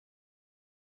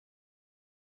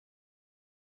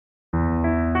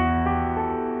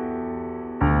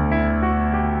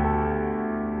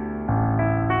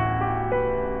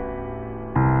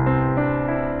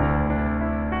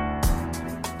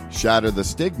Shatter the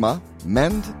stigma,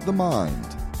 mend the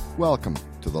mind. Welcome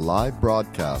to the live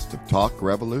broadcast of Talk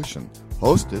Revolution,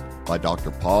 hosted by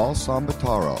Dr. Paul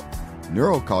Sambataro,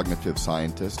 neurocognitive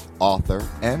scientist, author,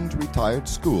 and retired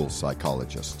school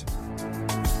psychologist.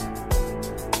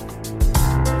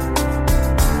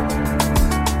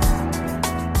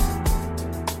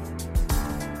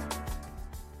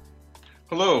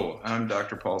 Hello, I'm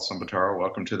Dr. Paul Sambataro.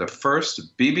 Welcome to the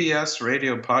first BBS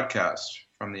radio podcast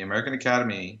from the American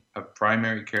Academy of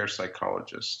Primary Care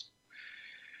Psychologists.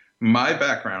 My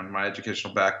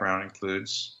educational background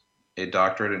includes a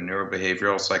doctorate in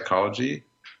neurobehavioral psychology,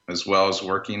 as well as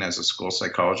working as a school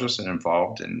psychologist and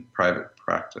involved in private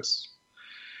practice.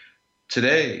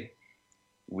 Today,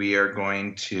 we are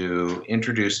going to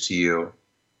introduce to you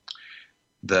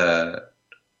the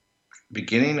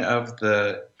beginning of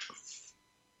the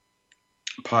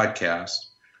podcast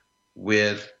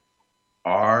with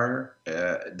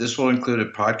this will include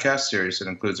a podcast series that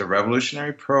includes a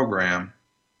revolutionary program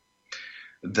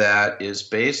that is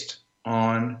based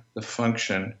on the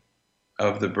function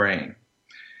of the brain.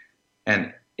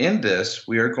 And in this,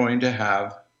 we are going to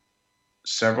have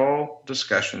several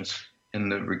discussions in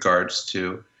the regards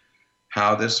to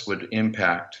how this would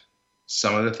impact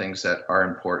some of the things that are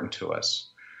important to us.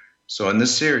 So in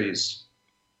this series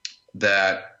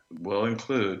that will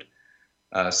include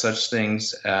such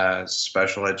things as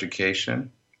special education,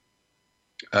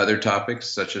 other topics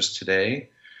such as today,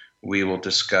 we will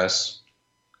discuss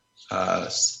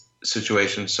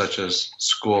situations such as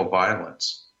school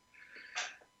violence.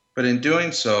 But in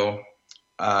doing so,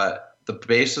 the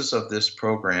basis of this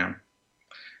program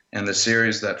and the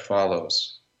series that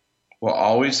follows will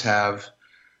always have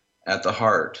at the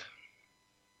heart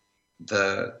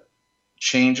the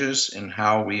changes in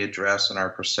how we address and our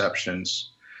perceptions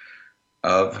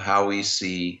of how we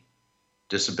see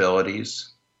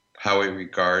disabilities, how we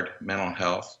regard mental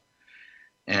health,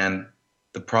 and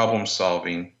the problem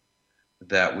solving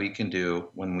that we can do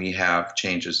when we have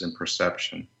changes in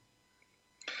perception.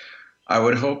 I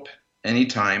would hope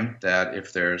anytime that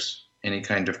if there's any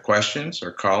kind of questions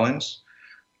or call-ins,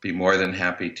 be more than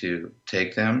happy to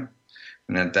take them.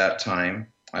 And at that time,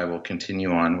 I will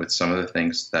continue on with some of the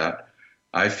things that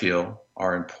I feel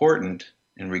are important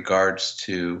in regards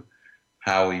to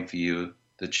how we view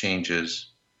the changes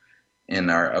in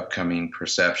our upcoming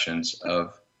perceptions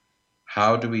of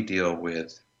how do we deal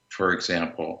with, for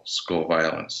example, school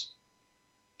violence.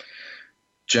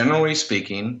 Generally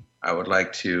speaking, I would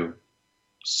like to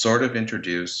sort of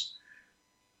introduce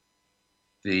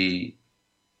the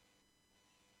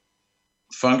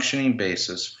functioning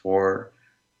basis for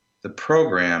the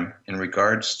program in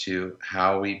regards to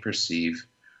how we perceive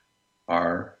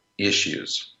our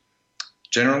issues.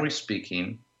 Generally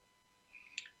speaking,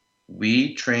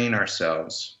 we train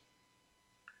ourselves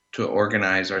to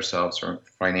organize ourselves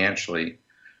financially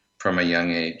from a young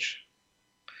age.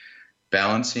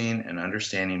 Balancing and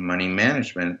understanding money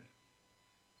management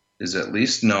is at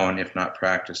least known, if not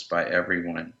practiced, by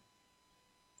everyone.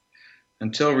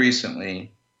 Until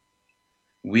recently,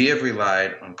 we have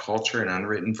relied on culture and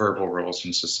unwritten verbal rules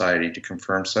in society to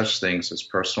confirm such things as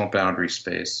personal boundary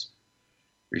space,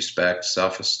 respect,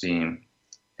 self-esteem,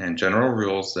 and general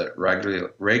rules that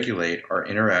regulate our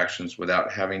interactions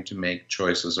without having to make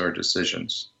choices or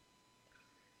decisions.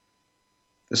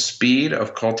 The speed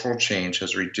of cultural change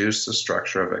has reduced the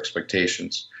structure of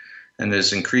expectations and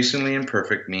is increasingly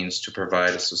imperfect means to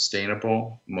provide a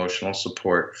sustainable emotional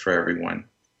support for everyone.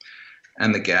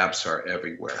 And the gaps are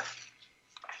everywhere.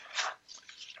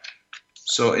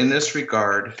 So in this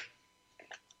regard,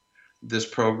 this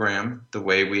program, the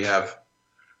way we have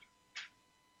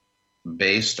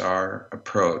based our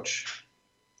approach,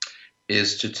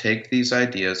 is to take these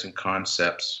ideas and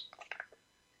concepts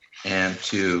and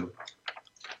to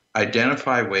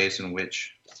identify ways in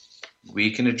which we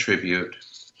can attribute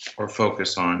or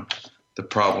focus on the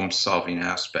problem-solving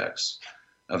aspects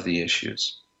of the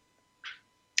issues.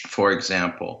 For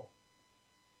example,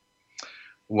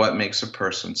 what makes a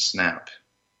person snap?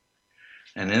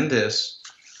 And in this,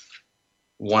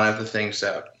 one of the things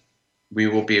that we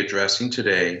will be addressing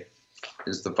today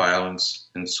is the violence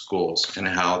in schools and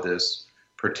how this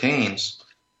pertains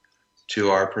to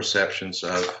our perceptions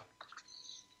of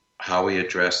how we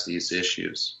address these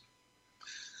issues.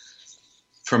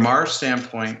 From our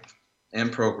standpoint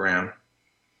and program,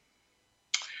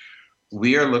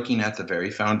 we are looking at the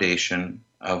very foundation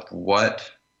of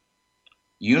what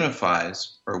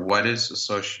unifies or what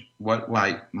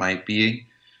might be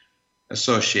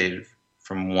associated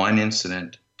from one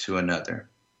incident to another.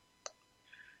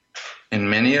 In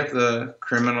many of the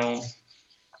criminal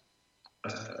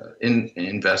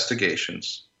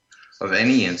investigations, of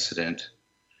any incident,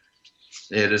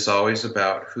 it is always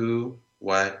about who,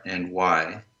 what, and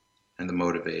why, and the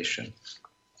motivation.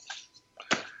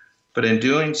 But in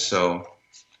doing so,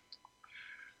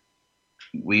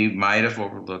 we might have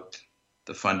overlooked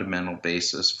the fundamental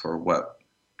basis for what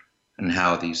and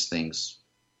how these things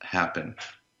happen.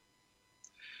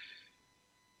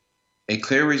 A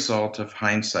clear result of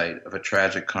hindsight of a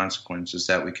tragic consequence is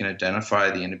that we can identify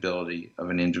the inability of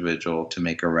an individual to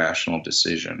make a rational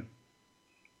decision.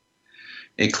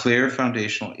 A clear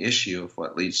foundational issue of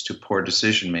what leads to poor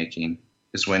decision-making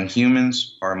is when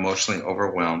humans are emotionally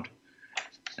overwhelmed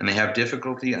and they have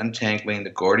difficulty untangling the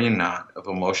Gordian knot of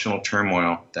emotional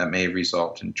turmoil that may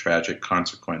result in tragic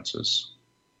consequences.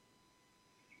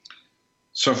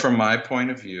 So from my point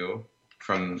of view,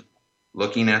 from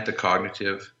looking at the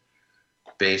cognitive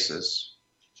basis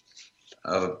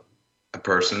of a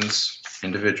person's,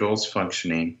 individual's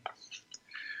functioning,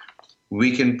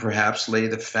 we can perhaps lay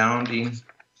the founding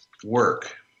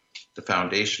work, the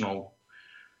foundational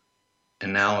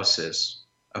analysis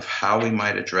of how we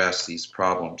might address these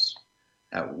problems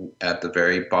at the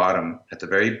very bottom, at the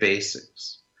very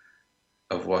basics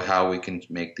of how we can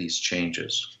make these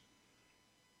changes.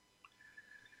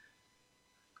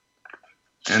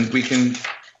 And we can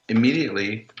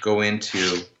immediately go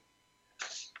into,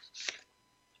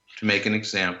 to make an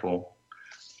example,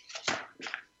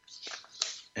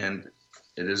 and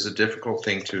it is a difficult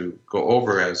thing to go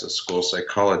over as a school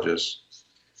psychologist,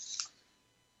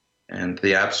 and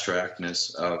the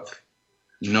abstractness of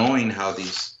knowing how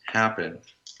these happen.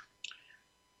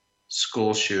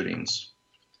 School shootings.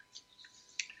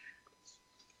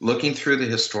 Looking through the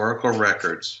historical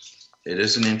records, it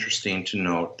isn't interesting to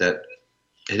note that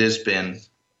it has been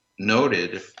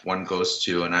noted, if one goes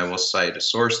to, and I will cite a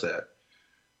source that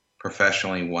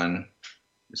professionally one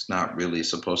is not really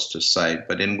supposed to cite,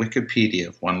 but in Wikipedia,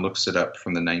 if one looks it up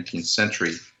from the 19th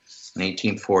century, in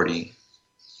 1840,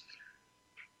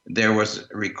 there was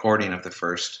a recording of the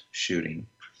first shooting.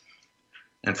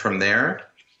 And from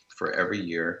there, for every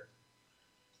year,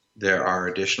 there are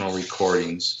additional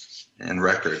recordings and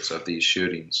records of these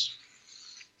shootings.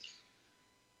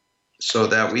 So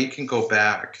that we can go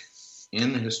back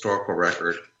in the historical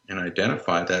record and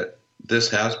identify that this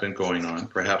has been going on,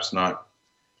 perhaps not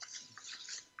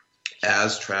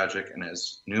as tragic and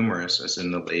as numerous as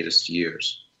in the latest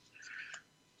years.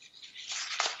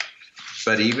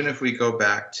 But even if we go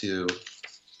back to,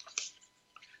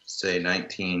 say,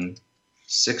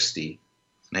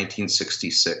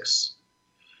 1966,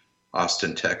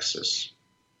 Austin, Texas,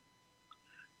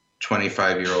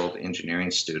 25-year-old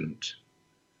engineering student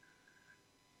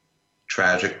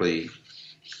tragically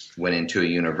went into a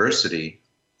university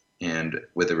and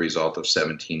with a result of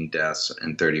 17 deaths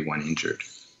and 31 injured,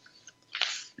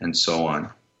 and so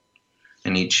on.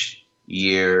 And each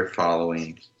year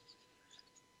following,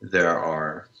 there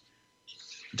are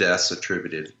deaths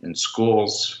attributed in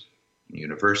schools,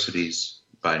 universities,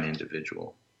 by an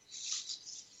individual.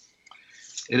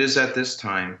 It is at this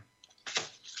time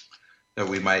that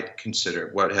we might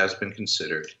consider what has been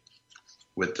considered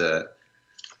with the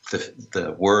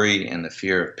worry and the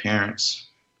fear of parents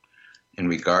in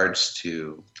regards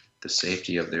to the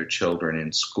safety of their children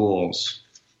in schools,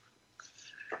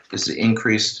 is the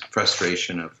increased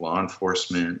frustration of law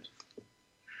enforcement,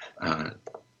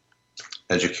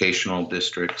 educational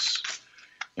districts,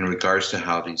 in regards to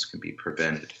how these can be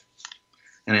prevented.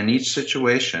 And in each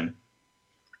situation,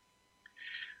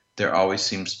 there always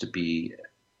seems to be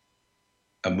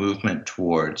a movement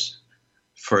towards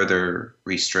further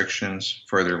restrictions,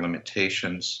 further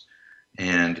limitations,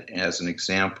 and as an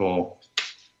example,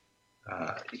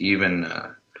 even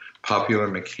Popular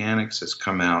Mechanics has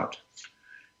come out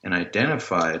and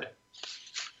identified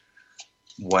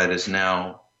what is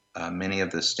now many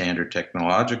of the standard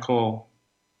technological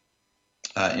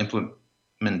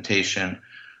implementation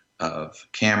of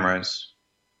cameras,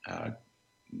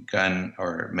 gun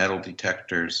or metal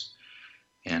detectors,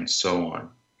 and so on.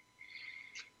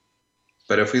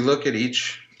 But if we look at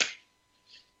each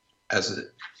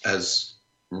as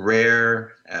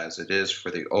rare as it is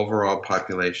for the overall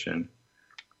population,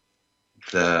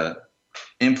 the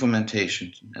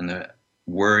implementation and the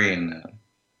worry and the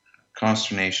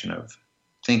consternation of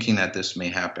thinking that this may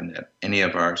happen at any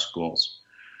of our schools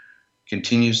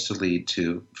continues to lead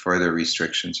to further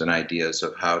restrictions and ideas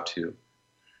of how to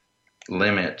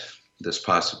limit this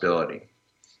possibility.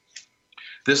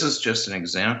 This is just an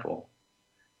example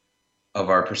of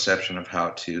our perception of how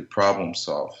to problem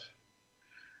solve.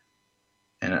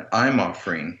 And I'm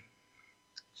offering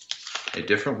a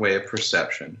different way of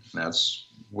perception. That's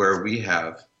where we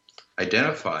have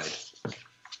identified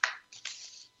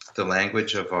the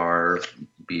language of our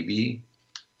BBS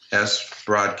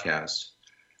broadcast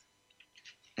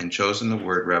and chosen the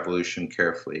word revolution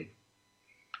carefully.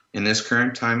 In this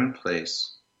current time and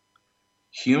place,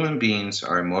 human beings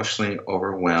are emotionally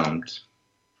overwhelmed,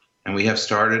 and we have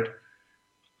started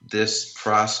this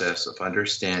process of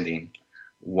understanding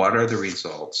what are the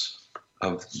results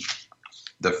of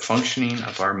the functioning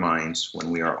of our minds when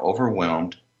we are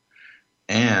overwhelmed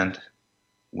and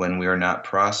when we are not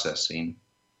processing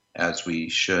as we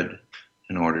should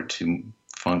in order to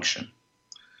function.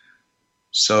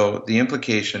 So the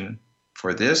implication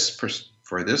for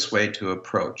this way to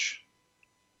approach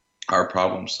our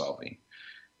problem solving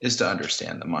is to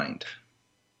understand the mind.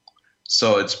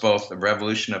 So it's both the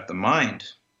revolution of the mind,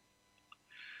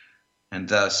 and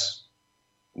thus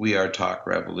we are Talk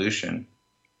Revolution,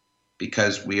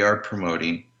 because we are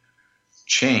promoting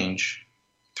change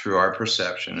through our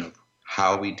perception of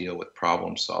how we deal with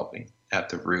problem solving at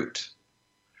the root,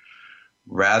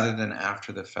 rather than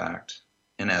after the fact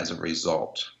and as a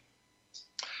result.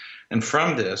 And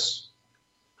from this,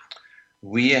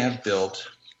 we have built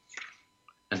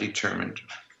and determined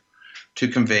to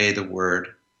convey the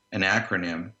word, an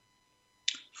acronym,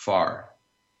 FAR: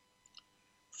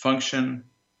 Function,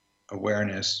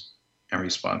 Awareness, and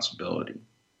Responsibility.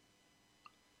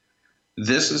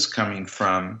 This is coming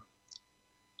from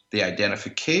the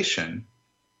identification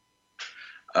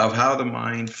of how the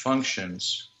mind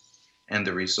functions and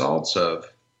the results of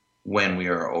when we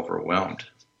are overwhelmed.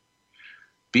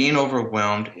 Being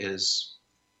overwhelmed is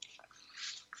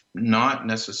not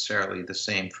necessarily the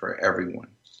same for everyone.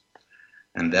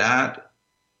 And that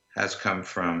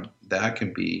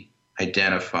can be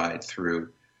identified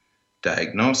through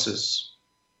diagnosis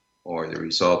or the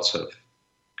results of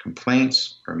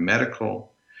complaints or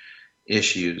medical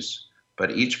issues,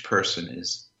 but each person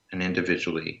is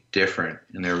individually different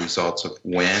in their results of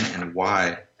when and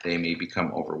why they may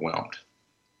become overwhelmed.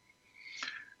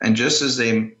 And just as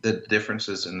the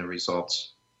differences in the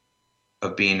results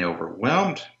of being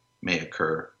overwhelmed may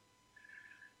occur,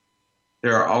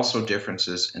 there are also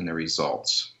differences in the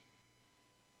results.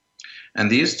 And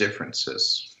these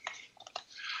differences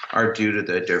are due to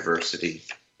the diversity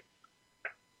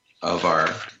of our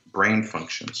brain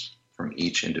functions from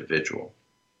each individual.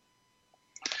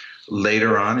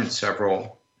 Later on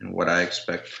in what I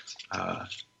expect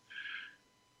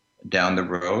down the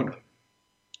road,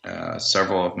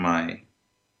 several of my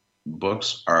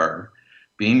books are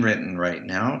being written right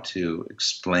now to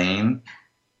explain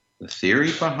the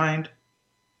theory behind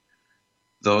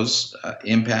those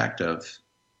impact of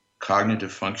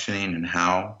cognitive functioning and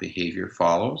how behavior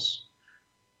follows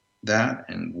that,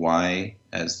 and why,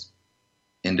 as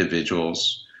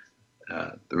individuals,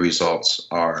 the results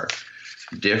are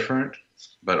different,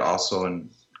 but also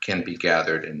can be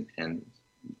gathered, and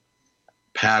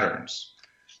patterns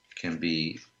can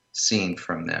be seen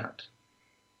from that.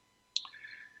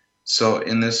 So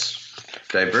in this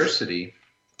diversity,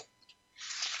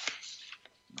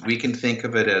 we can think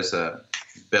of it as a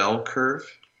bell curve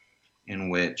in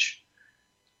which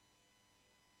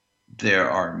there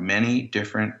are many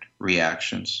different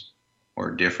reactions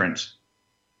or different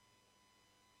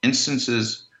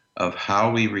instances of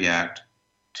how we react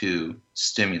to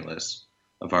stimulus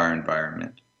of our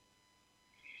environment.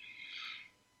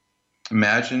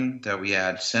 Imagine that we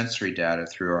had sensory data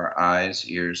through our eyes,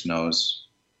 ears, nose,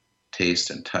 taste,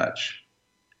 and touch.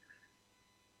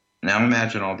 Now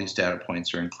imagine all these data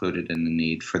points are included in the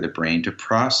need for the brain to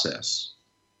process,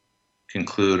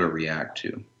 conclude, or react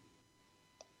to.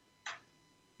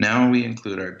 Now we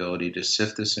include our ability to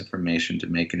sift this information to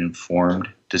make an informed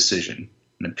decision,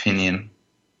 an opinion,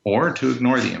 or to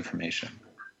ignore the information.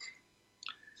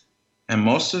 And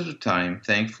most of the time,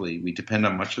 thankfully, we depend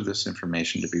on much of this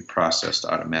information to be processed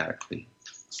automatically.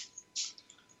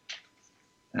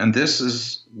 And this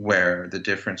is where the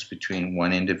difference between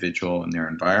one individual and their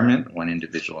environment, one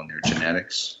individual and their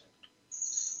genetics,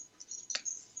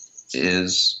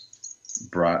 is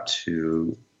brought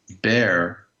to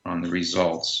bear on the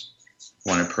results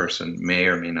when a person may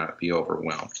or may not be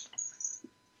overwhelmed.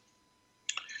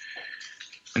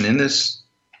 And in this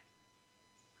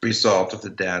result of the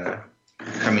data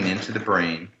coming into the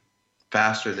brain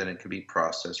faster than it can be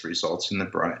processed results in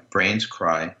the brain's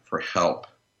cry for help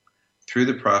through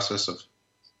the process of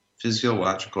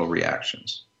physiological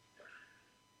reactions.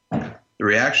 The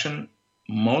reaction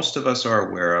most of us are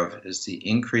aware of is the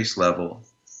increased level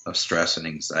of stress and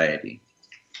anxiety.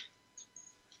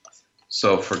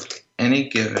 So for any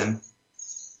given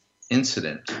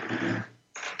incident,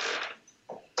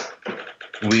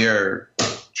 we are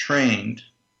trained,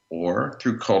 or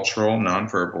through cultural,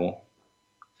 nonverbal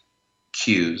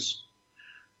cues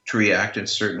to react in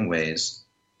certain ways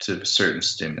to a certain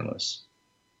stimulus.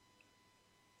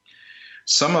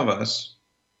 Some of us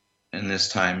in this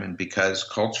time, and because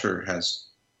culture has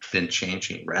been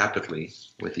changing rapidly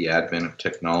with the advent of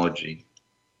technology,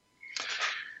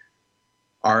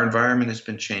 our environment has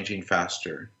been changing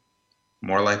faster,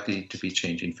 more likely to be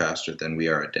changing faster than we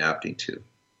are adapting to.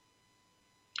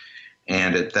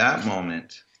 And at that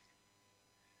moment,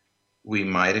 we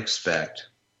might expect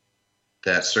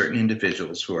that certain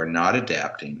individuals who are not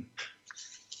adapting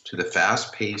to the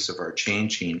fast pace of our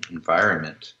changing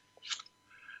environment,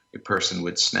 a person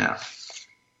would snap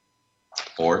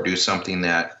or do something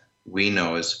that we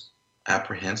know is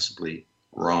apprehensibly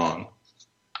wrong,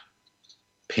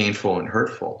 painful, and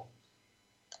hurtful.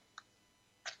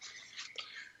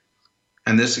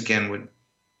 And this again would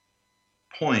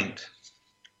point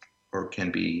or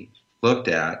can be looked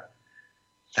at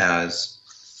as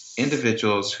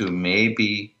individuals who may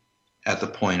be at the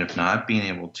point of not being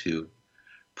able to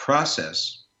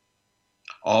process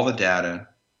all the data,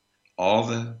 all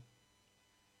the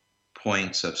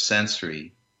points of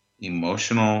sensory,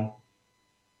 emotional,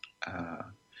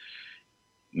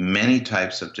 many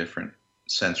types of different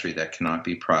sensory that cannot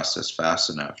be processed fast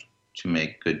enough to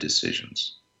make good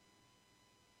decisions.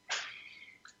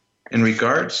 In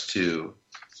regards to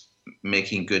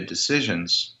making good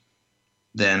decisions,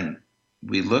 then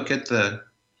we look at the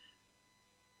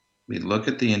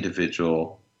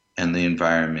individual and the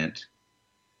environment,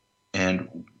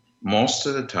 and most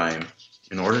of the time,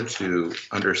 in order to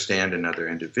understand another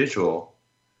individual,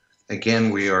 again,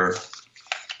 we are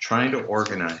trying to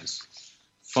organize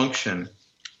function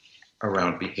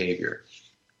around behavior.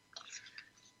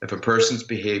 If a person's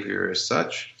behavior is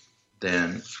such,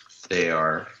 then they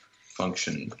are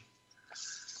functioning.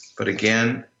 But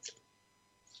again,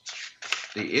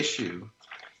 the issue,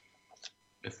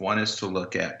 if one is to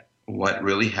look at what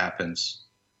really happens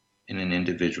in an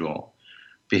individual,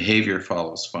 behavior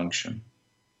follows function.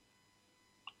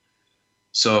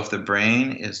 So if the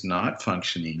brain is not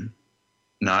functioning,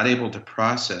 not able to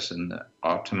process in the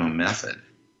optimum method,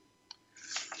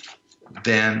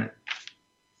 then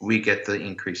we get the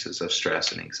increases of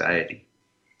stress and anxiety.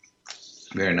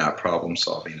 We are not problem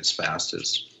solving as fast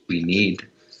as we need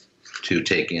to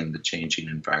take in the changing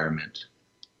environment.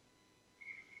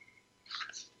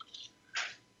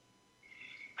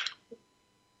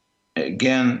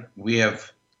 Again, we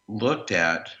have looked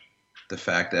at the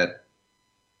fact that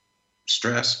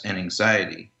stress and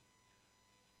anxiety,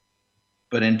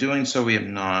 but in doing so, we have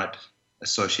not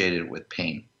associated it with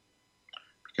pain.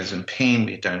 Because in pain,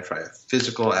 we identify a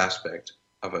physical aspect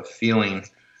of a feeling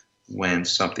when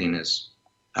something is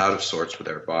out of sorts with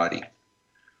our body.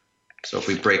 So if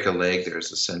we break a leg,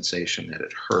 there's a sensation that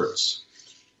it hurts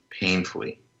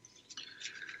painfully.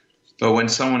 But when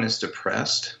someone is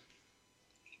depressed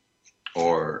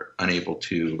or unable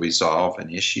to resolve an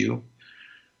issue,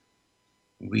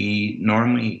 we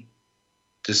normally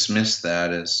dismiss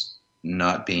that as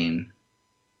not being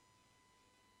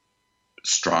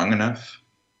strong enough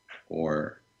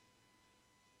or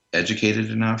educated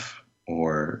enough,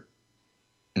 or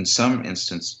in some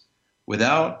instance,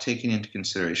 without taking into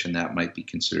consideration that might be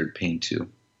considered pain too.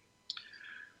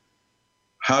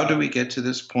 How do we get to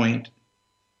this point?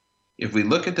 If we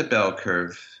look at the bell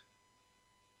curve,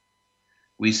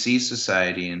 we see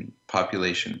society and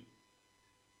population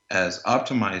as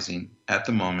optimizing at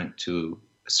the moment to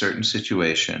a certain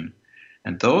situation,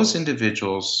 and those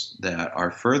individuals that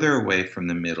are further away from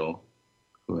the middle,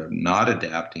 who are not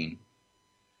adapting,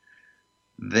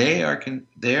 they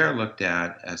are looked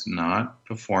at as not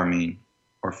performing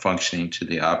or functioning to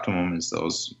the optimum as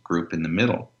those group in the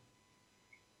middle.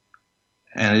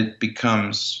 And it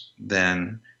becomes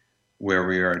then where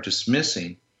we are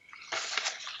dismissing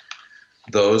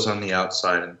those on the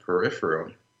outside and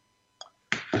peripheral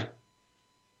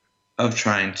of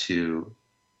trying to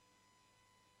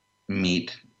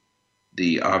meet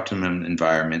the optimum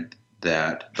environment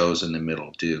that those in the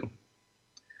middle do.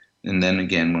 And then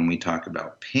again, when we talk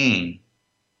about pain,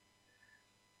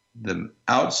 the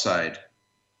outside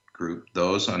group,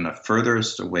 those on the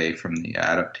furthest away from the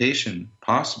adaptation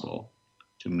possible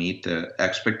to meet the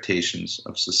expectations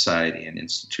of society and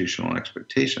institutional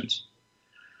expectations,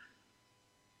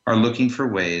 are looking for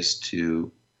ways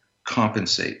to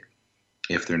compensate.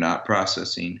 If they're not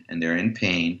processing and they're in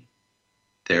pain,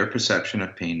 their perception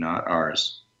of pain, not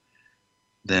ours,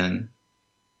 then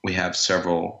we have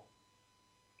several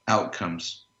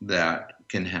outcomes that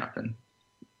can happen.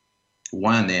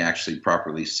 One, they actually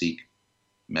properly seek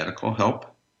medical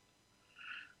help.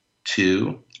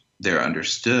 Two, they're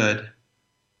understood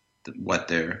what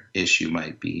their issue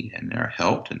might be, and are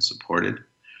helped and supported.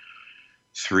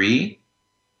 3,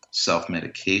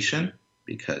 self-medication,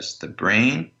 because the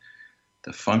brain,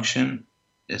 the function,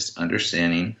 is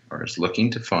understanding or is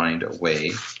looking to find a way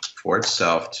for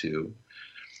itself to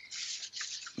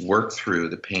work through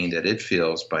the pain that it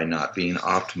feels by not being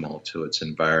optimal to its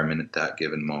environment at that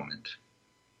given moment.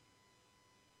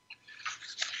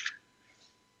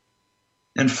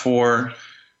 And 4,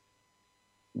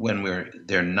 when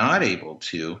they're not able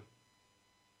to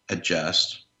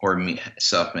adjust or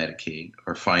self-medicate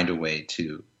or find a way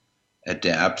to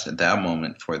adapt at that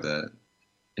moment for the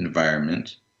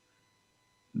environment,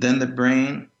 then the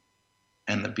brain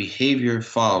and the behavior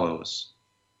follows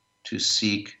to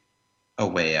seek a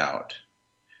way out,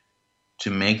 to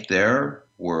make their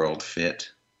world fit,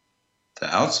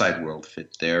 the outside world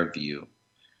fit their view,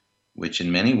 which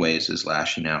in many ways is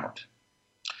lashing out.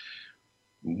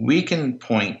 We can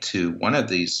point to one of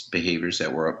these behaviors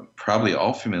that we're probably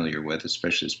all familiar with,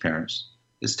 especially as parents,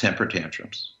 is temper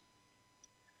tantrums.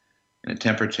 In a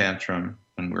temper tantrum,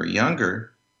 when we're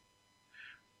younger,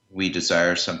 we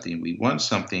desire something, we want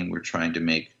something, we're trying to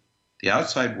make the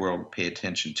outside world pay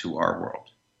attention to our world.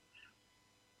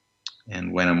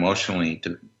 And when emotionally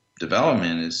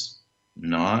development is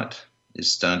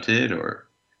stunted or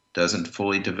doesn't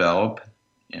fully develop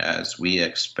as we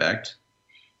expect,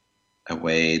 a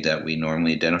way that we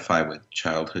normally identify with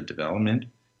childhood development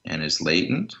and is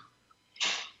latent,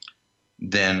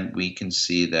 then we can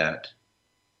see that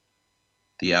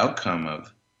the outcome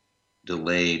of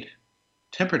delayed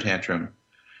temper tantrum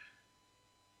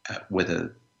with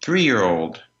a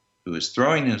 3-year-old who is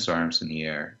throwing his arms in the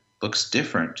air looks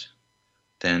different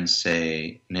than,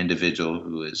 say, an individual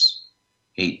who is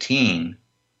 18,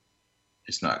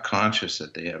 is not conscious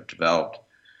that they have developed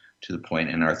to the point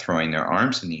and are throwing their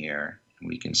arms in the air. And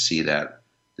we can see that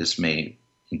this may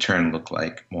in turn look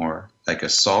like more like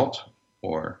assault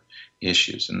or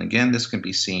issues. And again, this can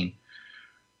be seen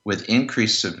with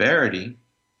increased severity,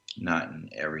 not in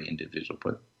every individual,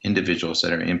 but individuals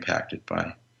that are impacted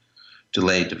by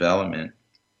delayed development.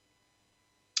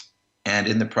 And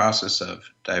in the process of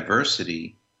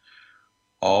diversity,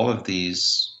 all of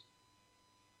these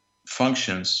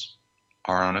functions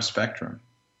are on a spectrum.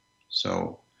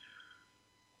 So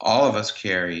all of us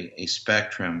carry a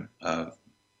spectrum of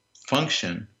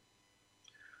function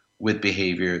with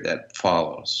behavior that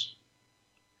follows.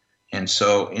 And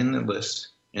so in the list,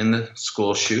 in the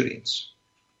school shootings,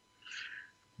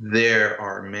 there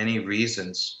are many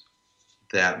reasons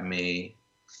that may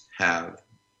have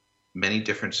many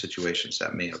different situations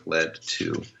that may have led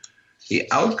to the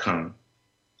outcome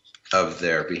of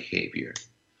their behavior.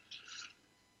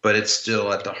 But it's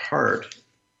still at the heart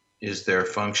is their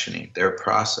functioning, their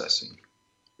processing,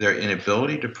 their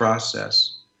inability to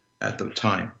process at the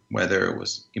time, whether it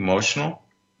was emotional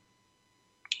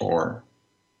or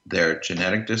their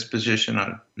genetic disposition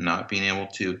on not being able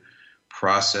to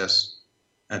process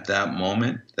at that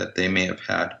moment that they may have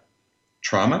had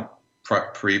trauma,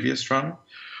 previous trauma,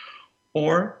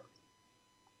 or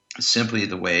simply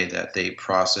the way that they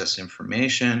process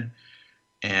information,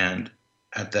 and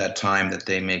at that time that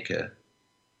they make a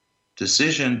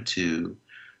decision to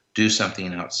do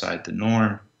something outside the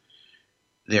norm,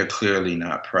 they're clearly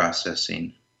not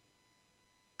processing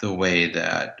the way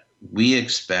that we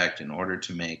expect in order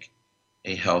to make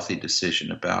a healthy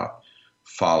decision about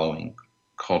following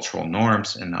cultural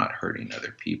norms and not hurting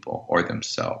other people or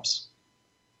themselves.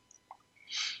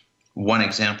 One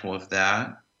example of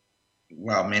that,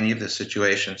 while many of the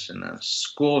situations in the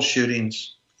school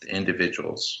shootings, the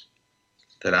individuals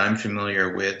that I'm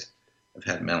familiar with have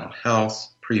had mental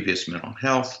health, previous mental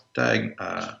health,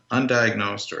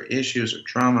 undiagnosed or issues or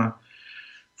trauma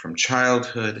from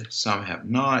childhood. Some have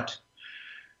not.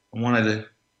 One of the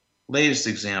latest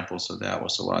examples of that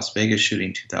was the Las Vegas shooting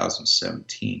in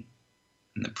 2017.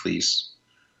 And the police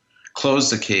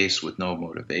closed the case with no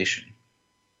motivation.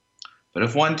 But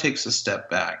if one takes a step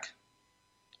back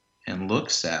and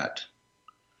looks at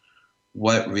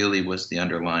what really was the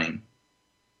underlying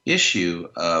issue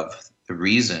of the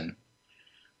reason,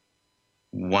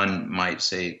 one might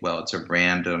say, well, it's a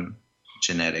random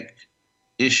genetic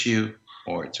issue,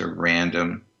 or it's a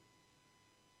random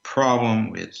problem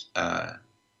with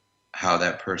how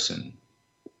that person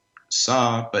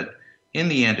saw. But in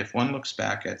the end, if one looks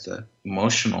back at the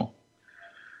emotional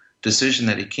decision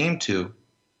that he came to,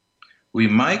 we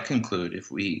might conclude,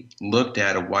 if we looked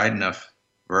at a wide enough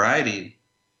variety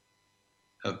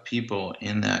of people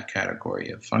in that category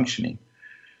of functioning,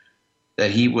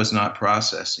 that he was not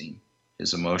processing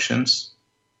his emotions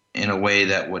in a way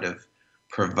that would have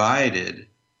provided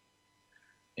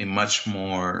a much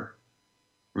more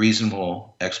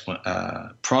reasonable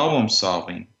problem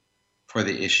solving for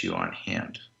the issue on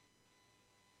hand.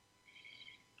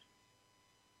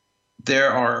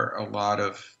 There are a lot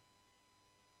of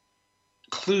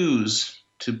clues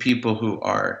to people who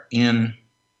are in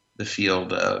the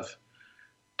field of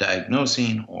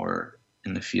diagnosing or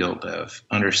in the field of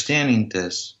understanding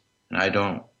this. And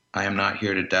I am not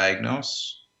here to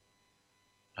diagnose.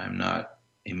 I'm not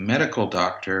a medical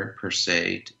doctor per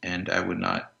se, and I would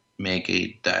not make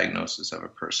a diagnosis of a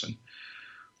person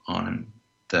on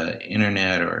the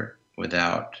internet or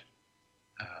without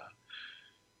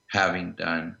having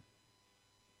done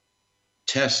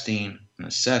testing and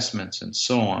assessments and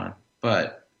so on.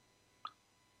 But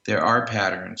there are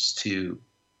patterns to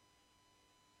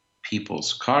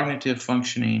people's cognitive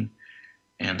functioning,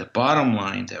 and the bottom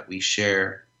line that we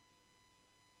share,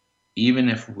 even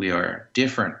if we are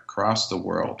different across the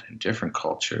world in different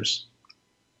cultures,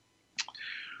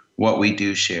 what we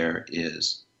do share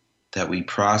is that we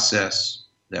process,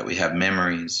 that we have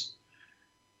memories,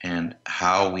 and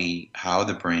how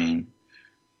the brain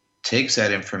takes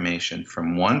that information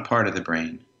from one part of the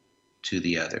brain to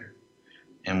the other.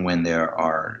 And when there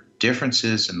are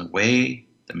differences in the way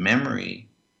the memory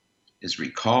is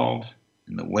recalled,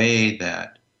 in the way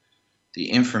that the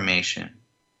information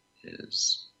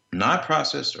is not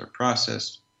processed or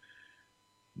processed,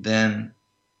 then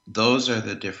those are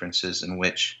the differences in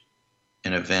which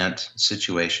an event,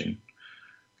 situation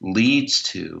leads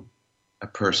to a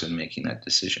person making that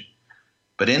decision.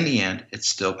 But in the end, it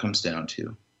still comes down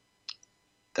to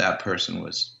that person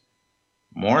was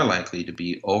more likely to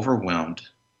be overwhelmed,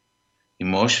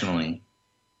 emotionally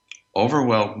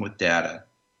overwhelmed with data,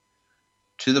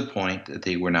 to the point that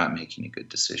they were not making a good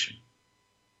decision.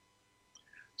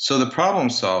 So the problem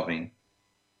solving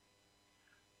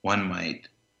one might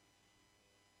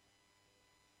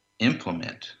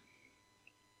implement,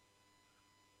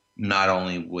 not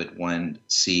only would one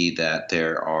see that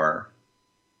there are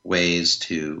ways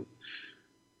to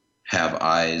have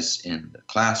eyes in the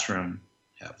classroom,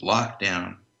 have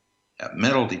lockdown, have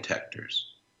metal detectors.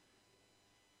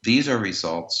 These are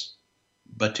results,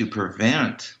 but to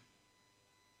prevent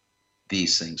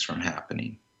these things from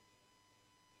happening,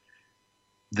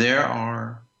 there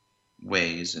are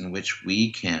ways in which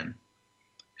we can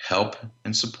help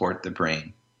and support the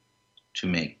brain to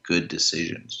make good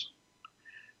decisions.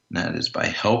 And that is by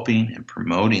helping and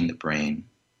promoting the brain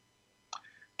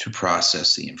to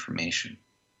process the information.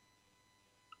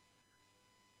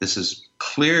 This is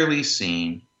clearly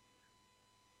seen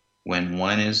when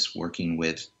one is working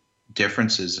with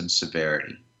differences in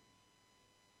severity.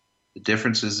 The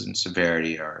differences in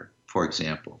severity are, for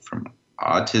example, from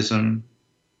autism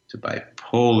to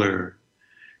bipolar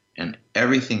and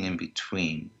everything in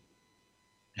between.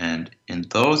 And in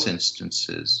those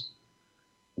instances,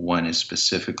 one is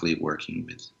specifically working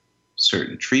with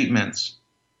certain treatments.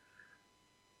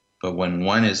 But when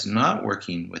one is not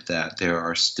working with that, there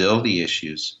are still the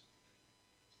issues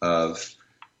of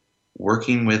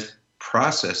working with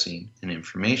processing and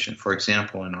information. For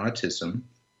example, in autism,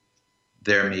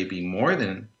 there may be more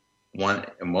than one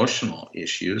emotional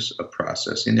issues of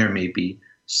processing. There may be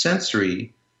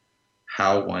sensory,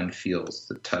 how one feels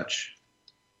the touch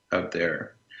of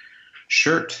their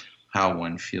shirt, how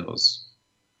one feels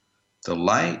the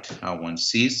light, how one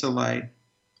sees the light,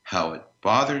 how it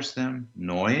bothers them.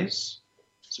 Noise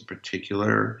is a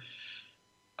particular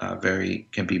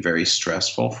can be very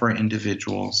stressful for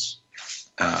individuals.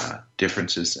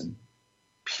 Differences in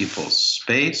people's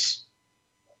space,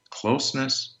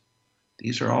 closeness.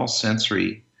 These are all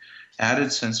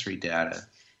added sensory data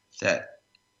that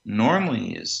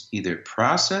normally is either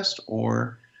processed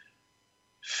or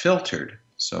filtered.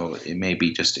 So it may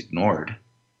be just ignored,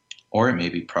 or it may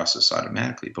be processed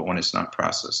automatically. But when it's not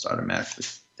processed automatically,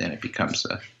 then it becomes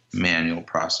a manual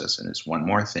process and it's one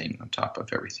more thing on top of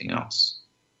everything else.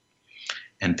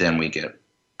 And then we get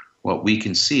what we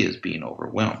can see as being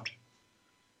overwhelmed.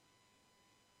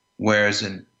 Whereas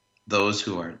in those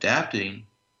who are adapting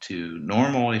to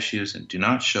normal issues and do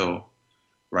not show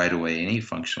right away any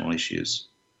functional issues,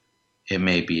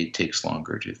 it takes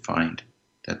longer to find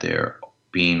that they're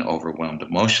being overwhelmed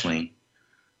emotionally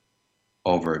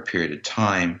over a period of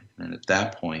time, and at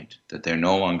that point that they're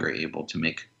no longer able to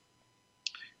make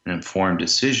an informed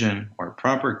decision or a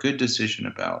proper good decision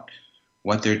about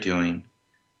what they're doing,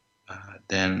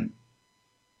 then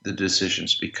the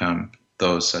decisions become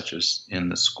those such as in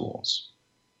the schools.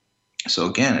 So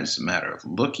again, it's a matter of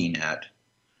looking at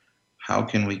how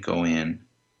can we go in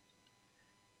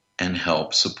and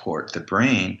help support the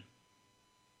brain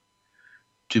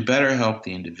to better help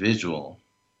the individual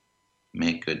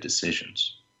make good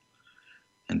decisions.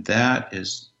 And that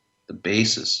is the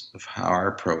basis of our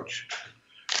approach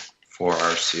for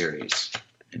our series.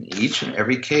 In each and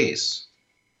every case,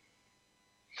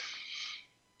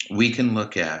 we can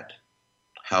look at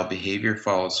how behavior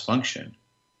follows function.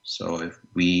 So if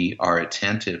we are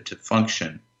attentive to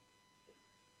function,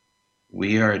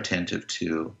 we are attentive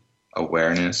to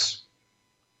awareness,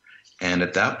 and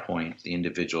at that point, the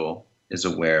individual is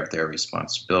aware of their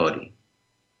responsibility.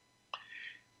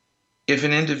 If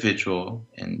an individual,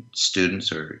 and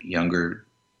students or younger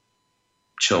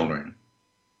children,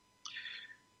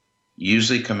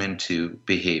 usually come into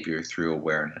behavior through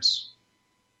awareness,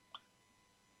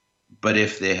 but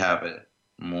if they have a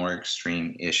more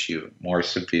extreme issue, more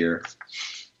severe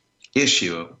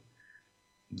issue,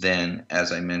 then,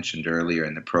 as I mentioned earlier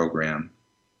in the program,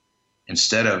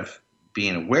 instead of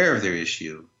being aware of their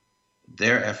issue,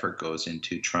 their effort goes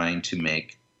into trying to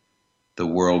make the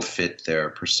world fit their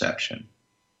perception.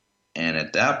 And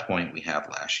at that point, we have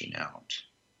lashing out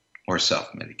or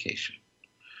self-medication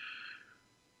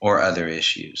or other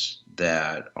issues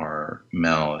that are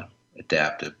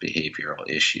maladaptive behavioral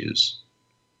issues,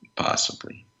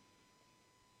 possibly.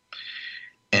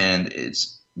 And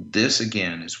this,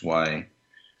 again, is why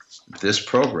this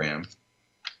program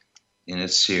in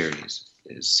its series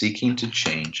is seeking to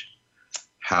change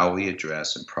how we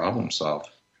address and problem solve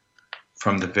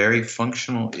from the very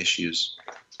functional issues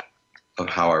of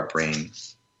how our brain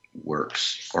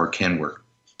works or can work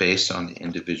based on the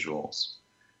individuals,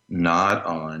 not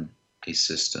on a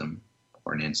system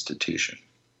or an institution.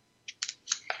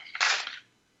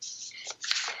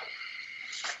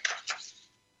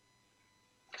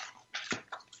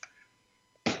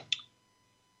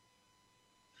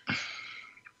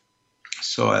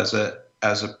 So as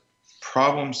a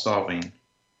problem-solving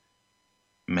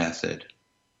method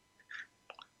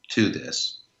to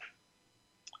this,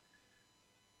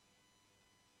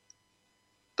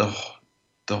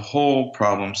 the whole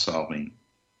problem-solving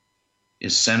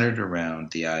is centered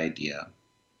around the idea,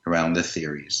 around the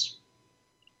theories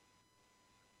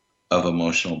of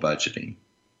emotional budgeting.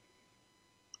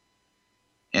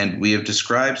 And we have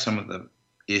described some of the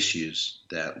issues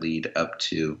that lead up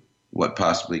to what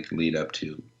possibly could lead up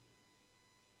to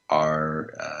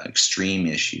are extreme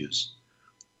issues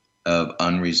of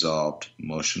unresolved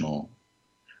emotional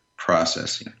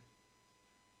processing.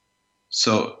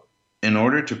 So in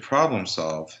order to problem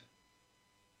solve,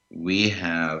 we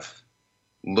have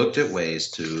looked at ways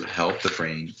to help the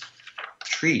brain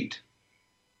treat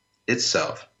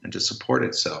itself and to support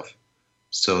itself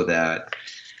so that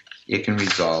it can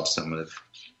resolve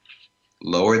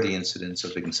lower the incidence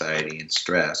of anxiety and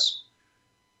stress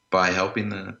by helping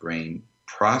the brain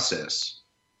process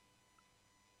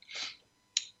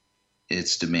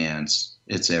its demands,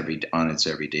 on its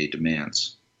everyday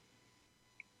demands.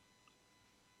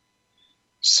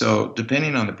 So,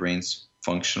 depending on the brain's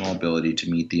functional ability to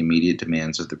meet the immediate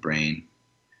demands of the brain,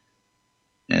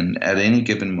 and at any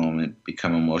given moment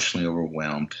become emotionally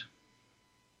overwhelmed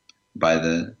by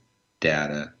the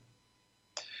data,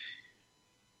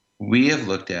 we have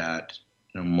looked at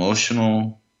an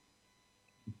emotional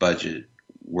budget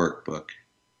workbook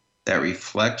that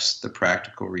reflects the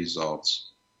practical results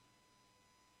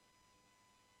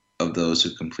of those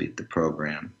who complete the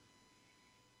program.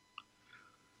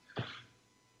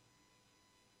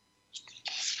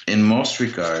 In most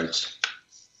regards,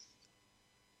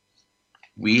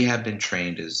 we have been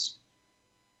trained as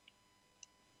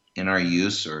in our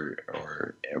use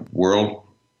or world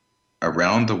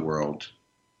around the world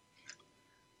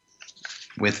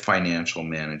with financial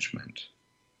management.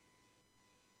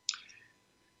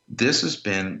 This has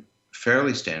been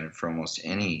fairly standard for almost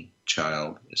any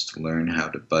child, is to learn how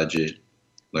to budget,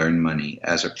 learn money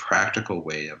as a practical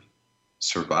way of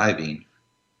surviving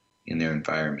in their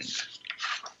environment.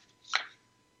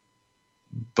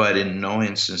 But in no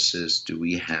instances do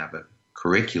we have a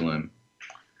curriculum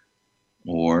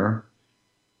or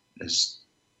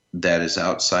that is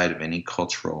outside of any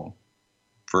cultural,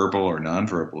 verbal or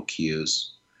nonverbal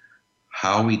cues,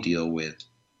 how we deal with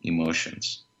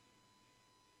emotions.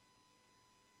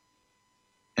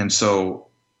 And so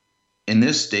in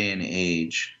this day and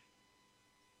age,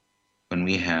 when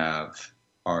we have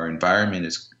our environment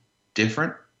is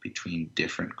different between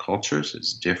different cultures,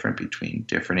 it's different between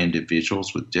different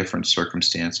individuals with different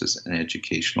circumstances and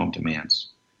educational demands,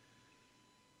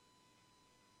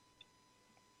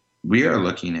 we are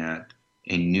looking at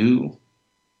a new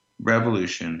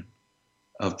revolution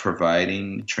of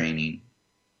providing training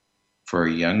for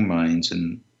young minds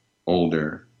and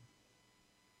older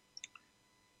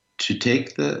to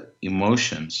take the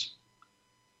emotions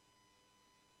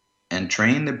and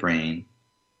train the brain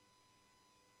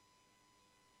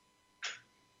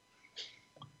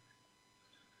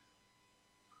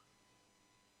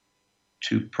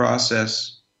to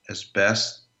process as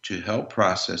best, to help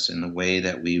process in the way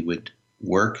that we would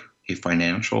work a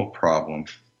financial problem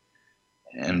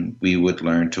and we would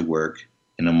learn to work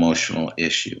an emotional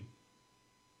issue.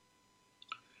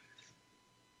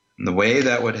 And the way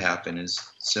that would happen is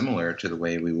similar to the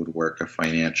way we would work a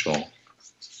financial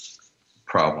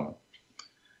problem.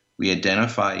 We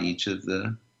identify each of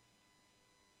the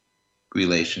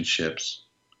relationships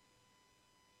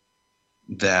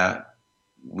that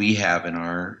we have in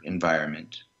our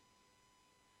environment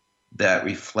that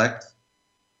reflect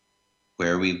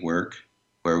where we work,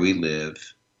 where we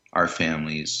live, our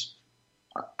families,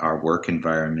 our work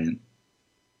environment,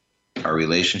 our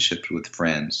relationships with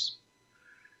friends,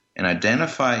 and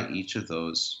identify each of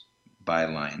those by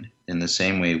line in the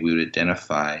same way we would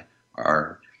identify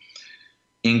our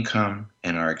income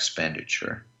and our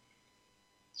expenditure.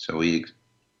 So we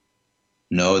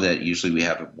know that usually we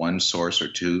have one source or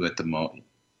two at the moment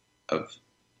of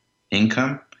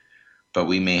income, but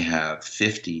we may have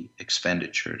 50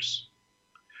 expenditures.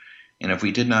 And if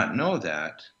we did not know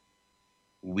that,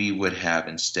 we would have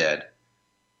instead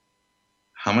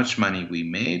how much money we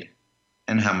made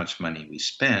and how much money we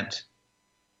spent,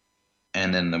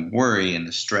 and then the worry and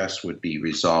the stress would be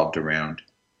resolved around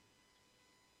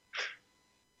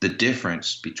the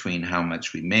difference between how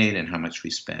much we made and how much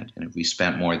we spent. And if we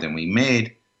spent more than we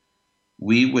made,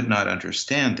 we would not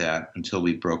understand that until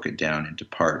we broke it down into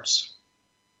parts.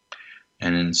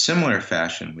 And in similar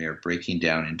fashion, we are breaking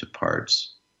down into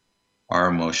parts our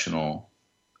emotional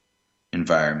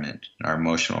environment, our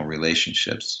emotional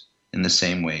relationships in the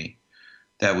same way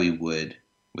that we would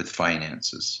with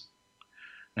finances.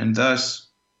 And thus,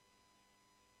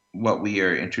 what we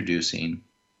are introducing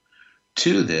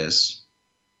to this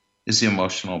is the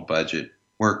Emotional Budget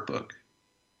Workbook.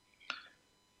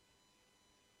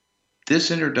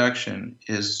 This introduction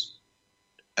is,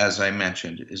 as I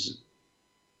mentioned, is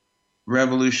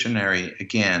revolutionary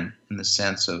again in the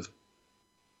sense of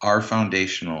our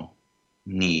foundational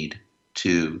need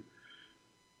to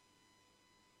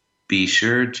be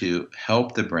sure to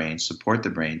help the brain, support the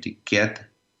brain, to get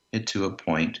it to a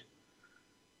point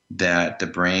that the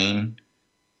brain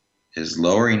is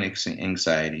lowering its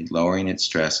anxiety, lowering its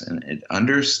stress, and it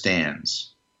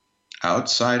understands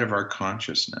outside of our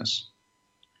consciousness.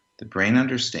 The brain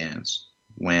understands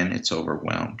when it's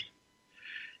overwhelmed.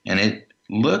 And it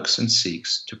looks and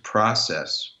seeks to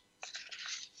process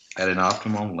at an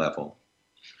optimal level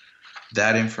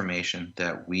that information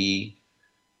that we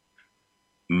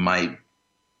might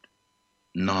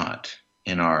not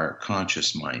in our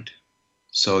conscious mind.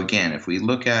 So again, if we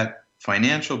look at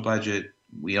financial budget,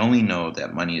 we only know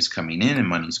that money is coming in and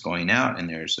money is going out, and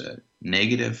there's a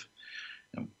negative.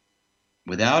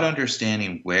 Without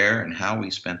understanding where and how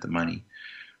we spent the money,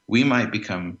 we might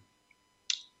become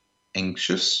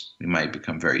anxious, we might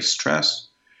become very stressed,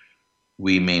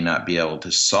 we may not be able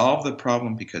to solve the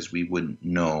problem because we wouldn't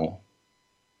know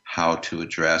how to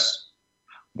address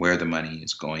where the money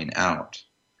is going out.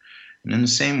 And in the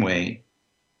same way,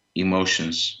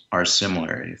 emotions are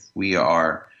similar. If we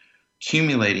are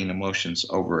accumulating emotions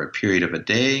over a period of a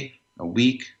day, a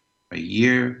week, a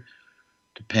year,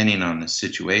 depending on the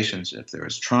situations, if there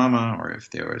was trauma or if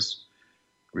there was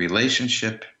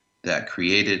relationship that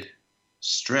created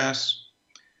stress,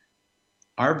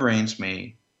 our brains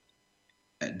may,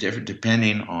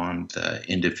 depending on the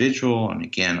individual and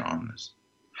again on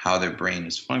how their brain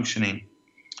is functioning,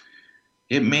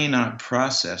 it may not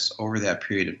process over that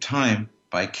period of time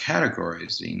by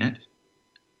categorizing it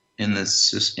in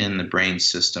the brain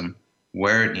system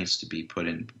where it needs to be put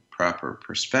in proper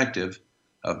perspective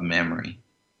of memory.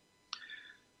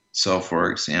 So,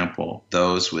 for example,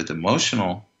 those with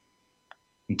emotional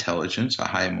intelligence, a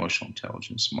high emotional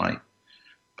intelligence might,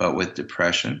 but with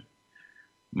depression,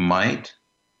 might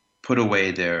put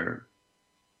away their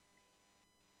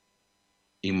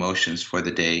emotions for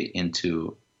the day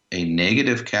into a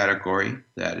negative category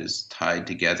that is tied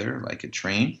together like a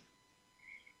train.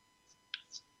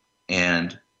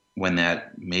 And when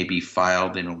that may be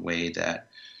filed in a way that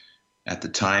at the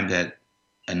time that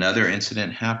another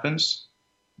incident happens,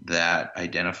 that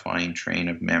identifying train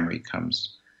of memory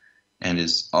comes and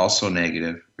is also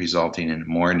negative, resulting in a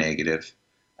more negative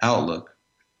outlook.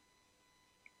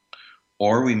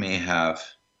 Or we may have,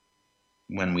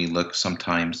 when we look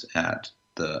sometimes at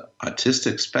the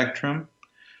autistic spectrum,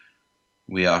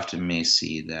 we often may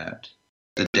see that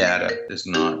the data is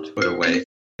not put away.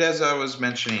 As I was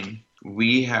mentioning,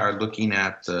 we are looking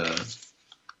at the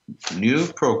new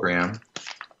program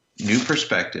new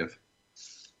perspective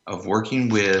of working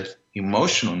with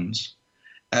emotions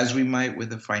as we might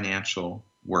with a financial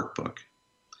workbook.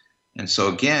 And so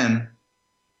again,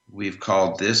 we've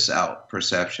called this out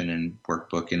perception and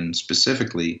workbook, and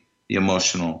specifically the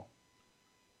emotional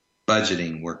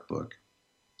budgeting workbook.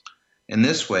 In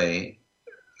this way,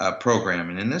 program,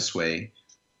 and in this way,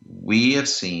 we have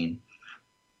seen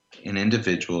in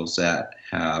individuals that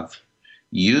have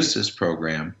used this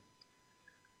program,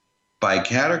 by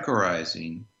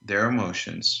categorizing their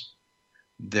emotions,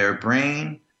 their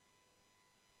brain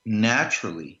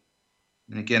naturally,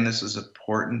 and again, this is an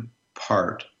important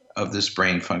part of this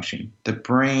brain function, the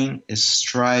brain is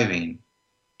striving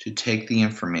to take the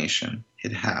information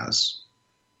it has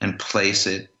and place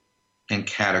it and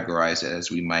categorize it as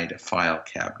we might a file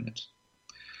cabinet.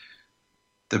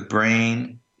 The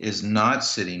brain is not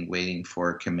sitting waiting for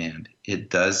a command.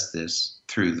 It does this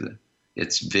through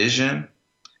its vision,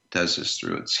 does this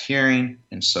through its hearing,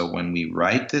 and so when we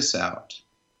write this out,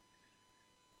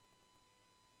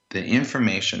 the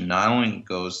information not only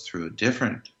goes through a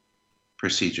different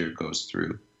procedure, goes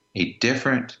through a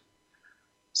different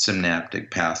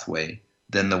synaptic pathway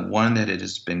than the one that it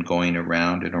has been going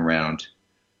around and around,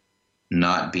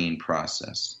 not being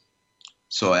processed.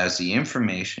 So as the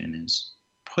information is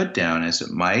put down as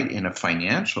it might in a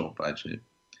financial budget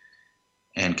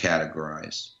and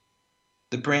categorized,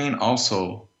 the brain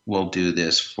also will do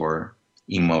this for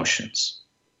emotions.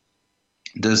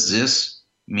 Does this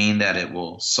mean that it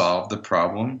will solve the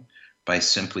problem by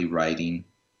simply writing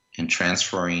and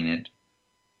transferring it,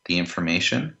 the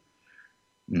information?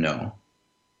 No.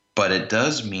 But it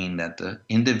does mean that the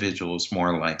individual is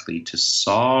more likely to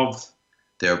solve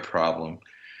their problem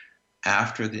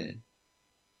after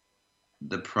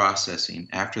the processing,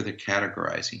 after the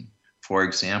categorizing. For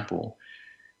example,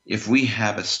 if we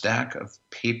have a stack of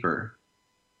paper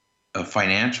of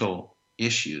financial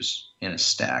issues in a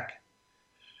stack,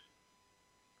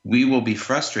 we will be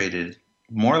frustrated,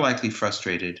 more likely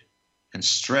frustrated and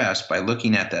stressed by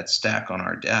looking at that stack on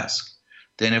our desk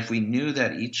than if we knew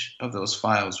that each of those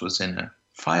files was in a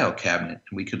file cabinet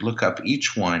and we could look up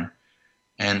each one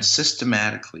and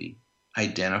systematically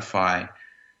identify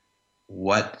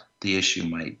what the issue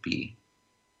might be.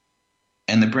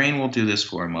 And the brain will do this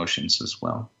for emotions as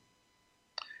well.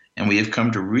 And we have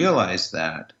come to realize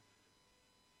that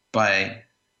by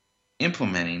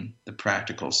implementing the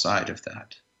practical side of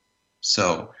that.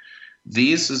 So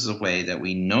this is a way that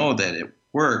we know that it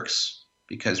works,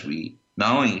 because we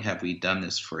not only have we done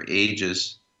this for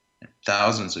ages,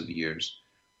 thousands of years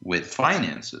with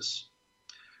finances,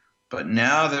 but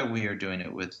now that we are doing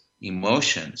it with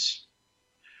emotions,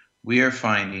 we are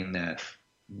finding that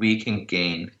we can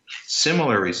gain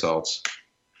similar results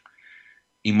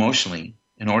emotionally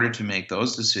in order to make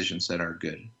those decisions that are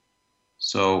good.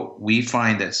 So we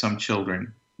find that some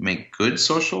children make good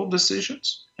social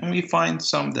decisions, and we find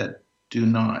some that do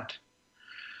not.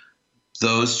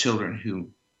 Those children who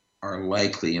are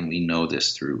likely, and we know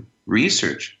this through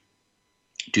research,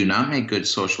 do not make good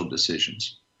social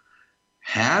decisions,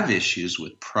 have issues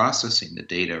with processing the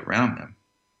data around them,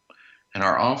 and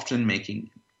are often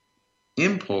making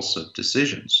impulsive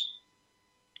decisions.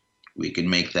 We can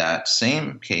make that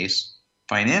same case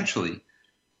financially.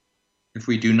 If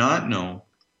we do not know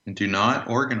and do not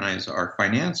organize our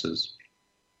finances,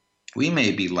 we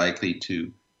may be likely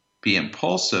to be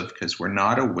impulsive because we're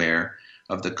not aware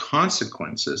of the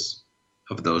consequences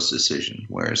of those decisions.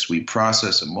 Whereas we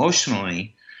process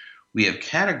emotionally, we have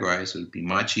categorized, it would be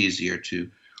much easier to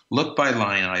look by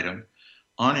line item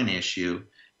on an issue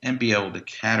and be able to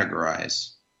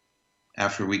categorize.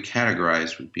 After we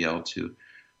categorize, we'd be able to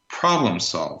problem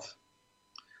solve.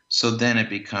 So then it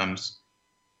becomes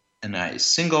a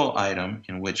single item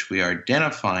in which we are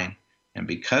identifying, and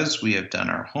because we have done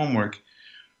our homework,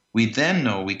 we then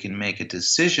know we can make a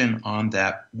decision on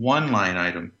that one line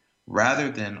item rather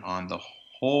than on the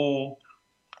whole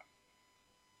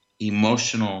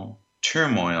emotional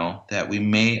turmoil that we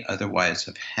may otherwise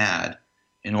have had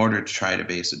in order to try to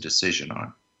base a decision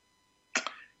on.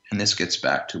 And this gets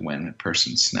back to when a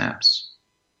person snaps,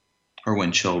 or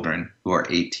when children who are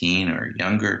 18 or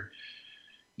younger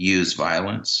use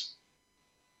violence.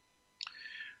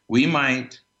 We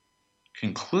might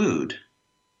conclude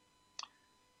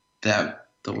that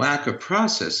the lack of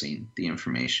processing the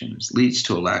information leads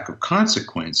to a lack of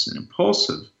consequence and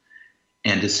impulsive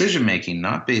and decision-making,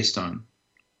 not based on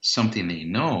something they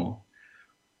know,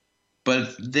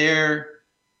 but they're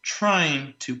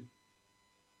trying to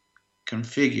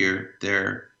configure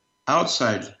their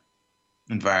outside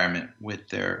environment with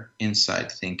their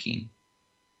inside thinking.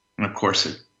 And of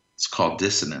course, it's called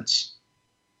dissonance.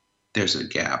 there's a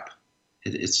gap.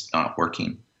 It's not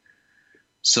working.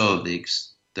 So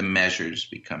the measures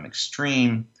become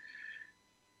extreme,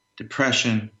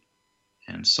 depression,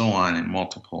 and so on, and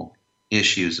multiple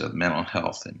issues of mental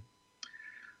health, and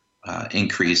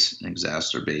increase and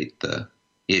exacerbate the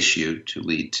issue to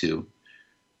lead to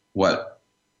what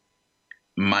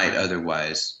might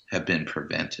otherwise have been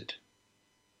prevented.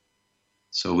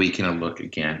 So we can look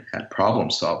again at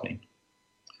problem solving.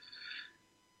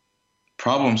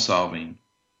 Problem solving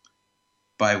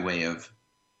by way of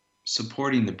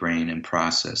supporting the brain in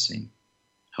processing,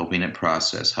 helping it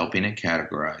process, helping it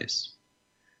categorize,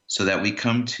 so that we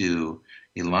come to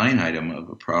a line item of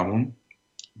a problem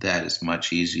that is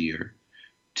much easier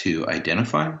to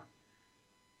identify,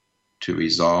 to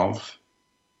resolve,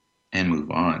 and move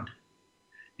on.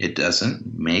 It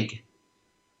doesn't make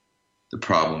the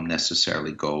problem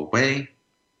necessarily go away,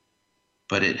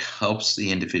 but it helps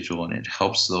the individual and it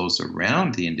helps those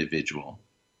around the individual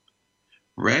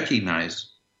recognize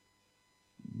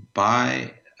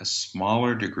by a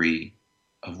smaller degree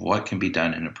of what can be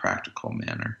done in a practical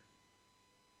manner.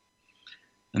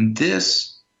 And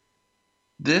this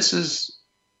is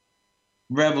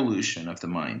revolution of the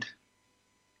mind,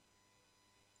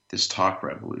 this talk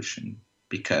revolution,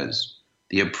 because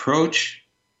the approach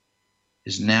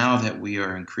is now that we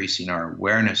are increasing our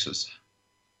awareness of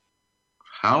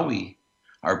how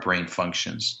our brain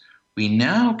functions, we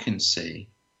now can say,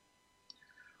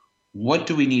 what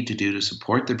do we need to do to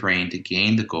support the brain to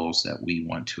gain the goals that we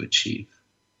want to achieve?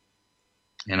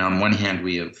 And on one hand,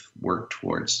 we have worked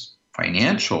towards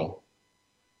financial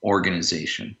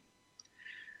organization.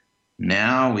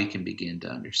 Now we can begin to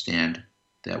understand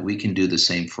that we can do the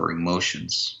same for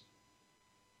emotions.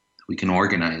 We can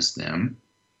organize them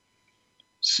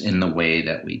in the way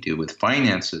that we do with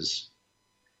finances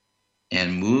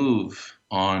and move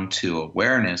on to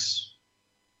awareness,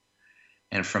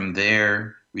 and from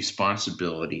there,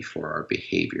 responsibility for our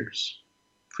behaviors.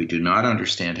 If we do not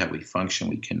understand how we function,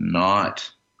 we cannot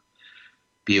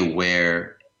be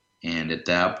aware, and at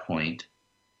that point,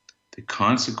 the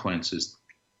consequences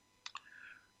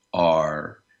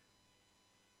are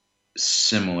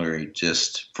similar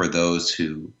just for those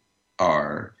who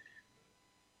are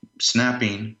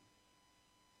snapping,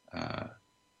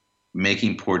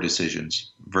 making poor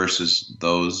decisions, versus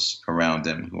those around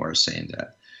them who are saying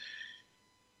that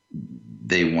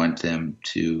they want them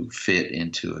to fit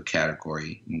into a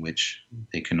category in which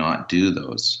they cannot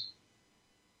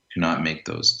make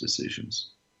those decisions.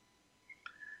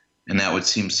 And that would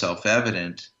seem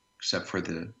self-evident, except for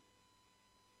the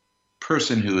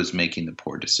person who is making the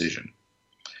poor decision.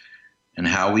 And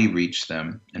how we reach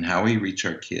them and how we reach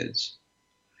our kids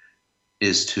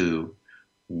is to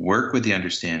work with the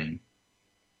understanding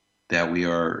that we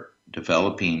are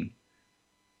developing,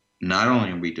 not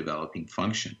only are we developing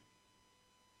function,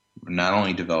 we're not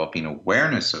only developing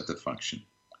awareness of the function,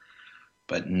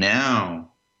 but now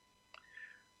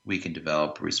we can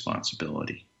develop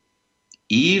responsibility.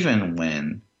 Even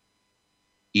with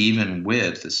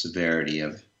the severity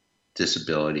of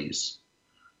disabilities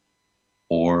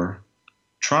or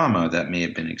trauma that may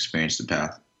have been experienced in the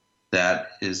past,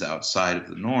 that is outside of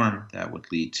the norm, that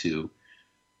would lead to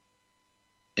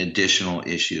additional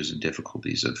issues and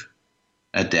difficulties of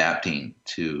adapting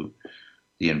to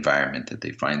the environment that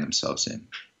they find themselves in.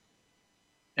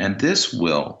 And this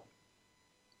will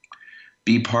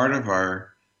be part of our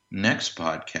next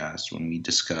podcast when we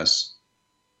discuss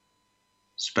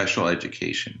special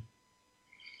education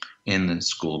in the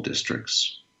school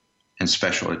districts and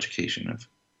special education of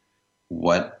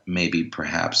what may be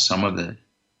perhaps some of the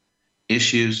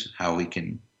issues, how we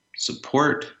can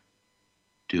support,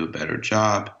 do a better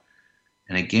job,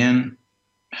 and again,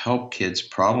 help kids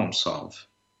problem solve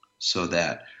so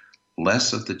that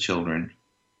less of the children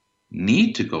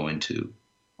need to go into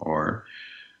or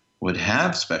would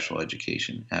have special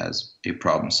education as a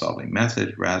problem-solving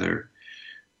method. Rather,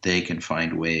 they can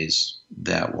find ways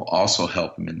that will also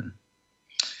help them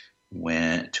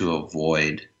to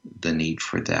avoid the need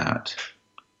for that.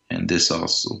 And this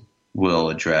also will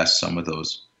address some of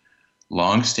those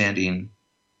long-standing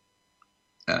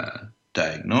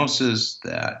diagnoses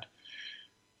that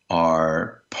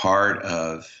are part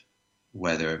of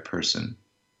whether a person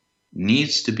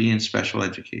needs to be in special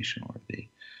education or they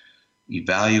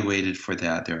evaluated for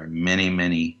that. There are many,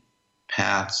 many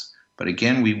paths. But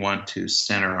again, we want to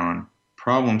center on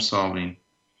problem solving,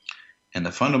 and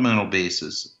the fundamental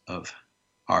basis of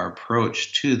our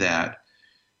approach to that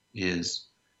is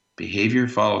behavior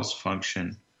follows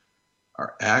function,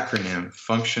 our acronym,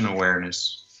 function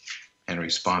awareness and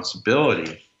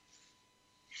responsibility.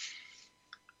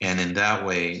 And in that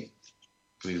way,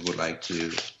 we would like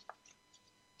to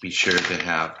be sure to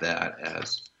have that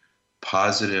as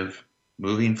positive,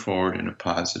 moving forward in a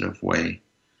positive way,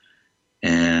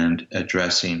 and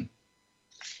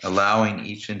allowing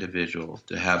each individual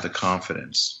to have the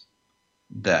confidence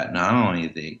that not only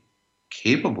are they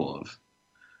capable of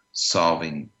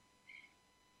solving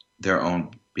their own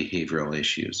behavioral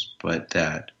issues, but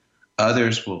that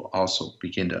others will also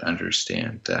begin to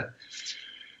understand that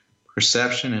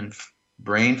perception and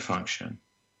brain function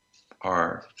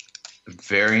are a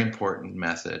very important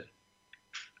method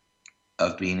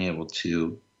of being able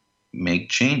to make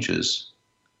changes,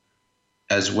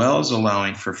 as well as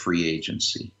allowing for free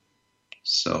agency.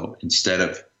 So instead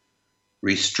of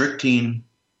restricting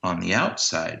on the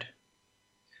outside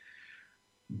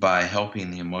by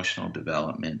helping the emotional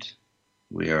development,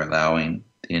 we are allowing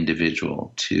the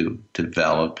individual to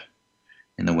develop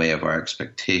in the way of our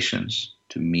expectations,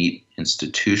 to meet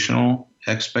institutional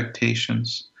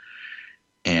expectations,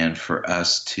 and for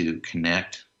us to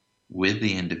connect with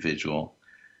the individual,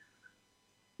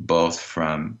 both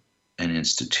from an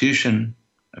institution,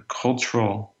 a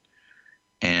cultural,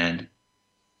 and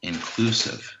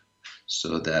inclusive,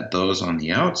 so that those on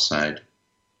the outside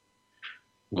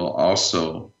will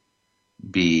also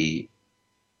be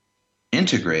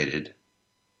integrated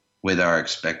with our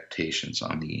expectations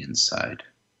on the inside.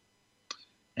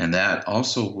 And that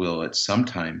also will at some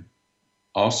time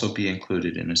also be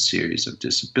included in a series of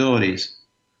disabilities,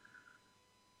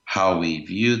 how we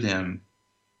view them,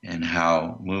 and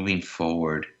how moving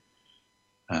forward,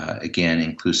 again,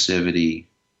 inclusivity,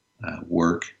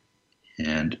 work,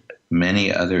 and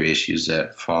many other issues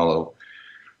that follow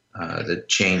the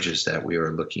changes that we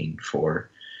are looking for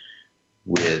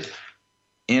with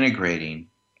integrating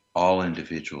all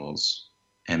individuals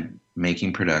and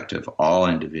making productive all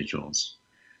individuals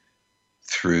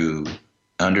through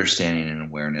understanding and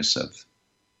awareness of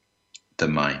the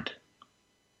mind.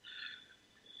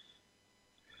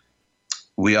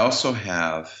 We also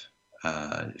have,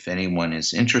 if anyone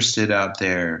is interested out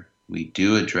there, we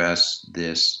do address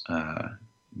this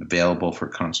available for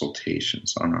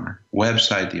consultations on our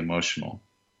website,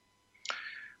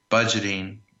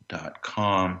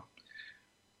 theemotionalbudgeting.com.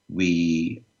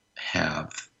 We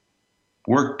have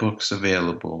workbooks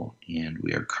available, and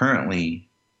we are currently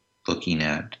looking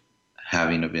at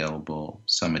having available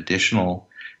some additional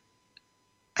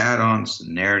add-ons,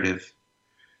 narrative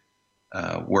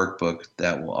workbook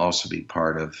that will also be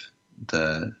part of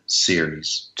the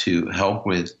series to help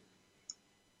with,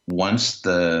 once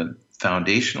the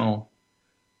foundational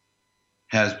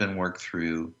has been worked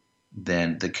through,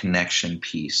 then the connection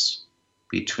piece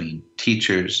between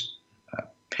teachers,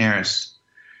 parents,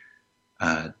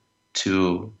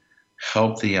 to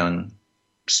help the young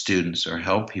students or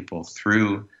help people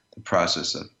through the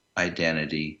process of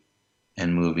identity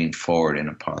and moving forward in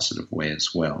a positive way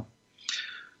as well.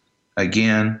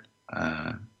 Again,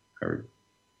 I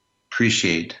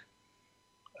appreciate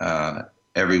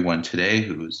everyone today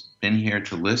who's been here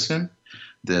to listen.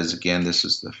 This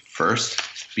is the first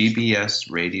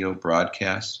BBS radio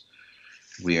broadcast.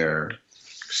 We are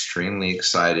extremely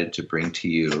excited to bring to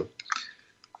you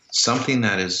something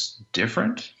that is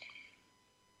different,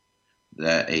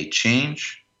 that a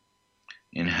change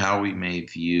in how we may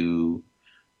view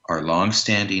our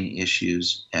longstanding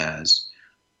issues as,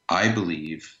 I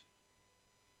believe,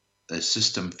 the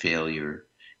system failure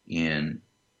and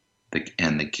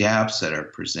the gaps that are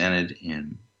presented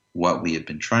in what we have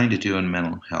been trying to do in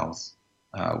mental health,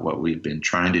 what we've been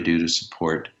trying to do to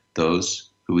support those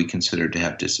who we consider to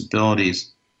have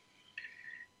disabilities.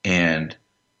 And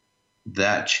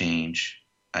that change,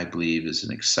 I believe, is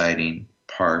an exciting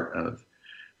part of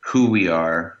who we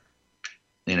are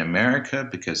in America,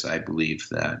 because I believe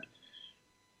that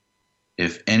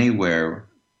if anywhere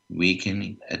we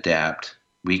can adapt,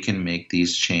 we can make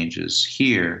these changes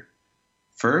here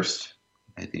first.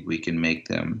 I think we can make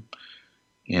them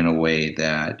in a way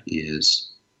that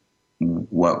is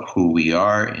who we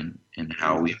are and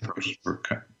how we approach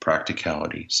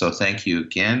practicality. So thank you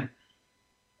again,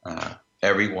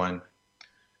 everyone,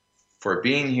 for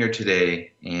being here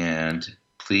today, and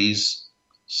please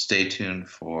stay tuned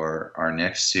for our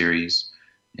next series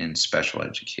in special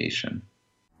education.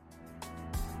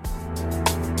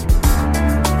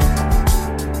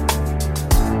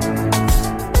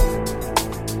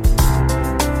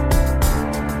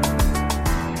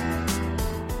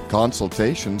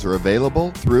 Consultations are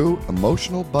available through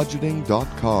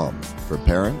emotionalbudgeting.com for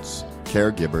parents,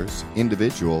 caregivers,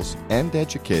 individuals, and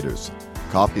educators.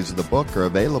 Copies of the book are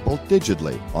available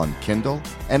digitally on Kindle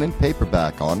and in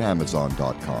paperback on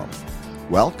Amazon.com.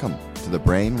 Welcome to the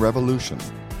Brain Revolution.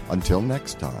 Until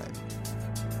next time.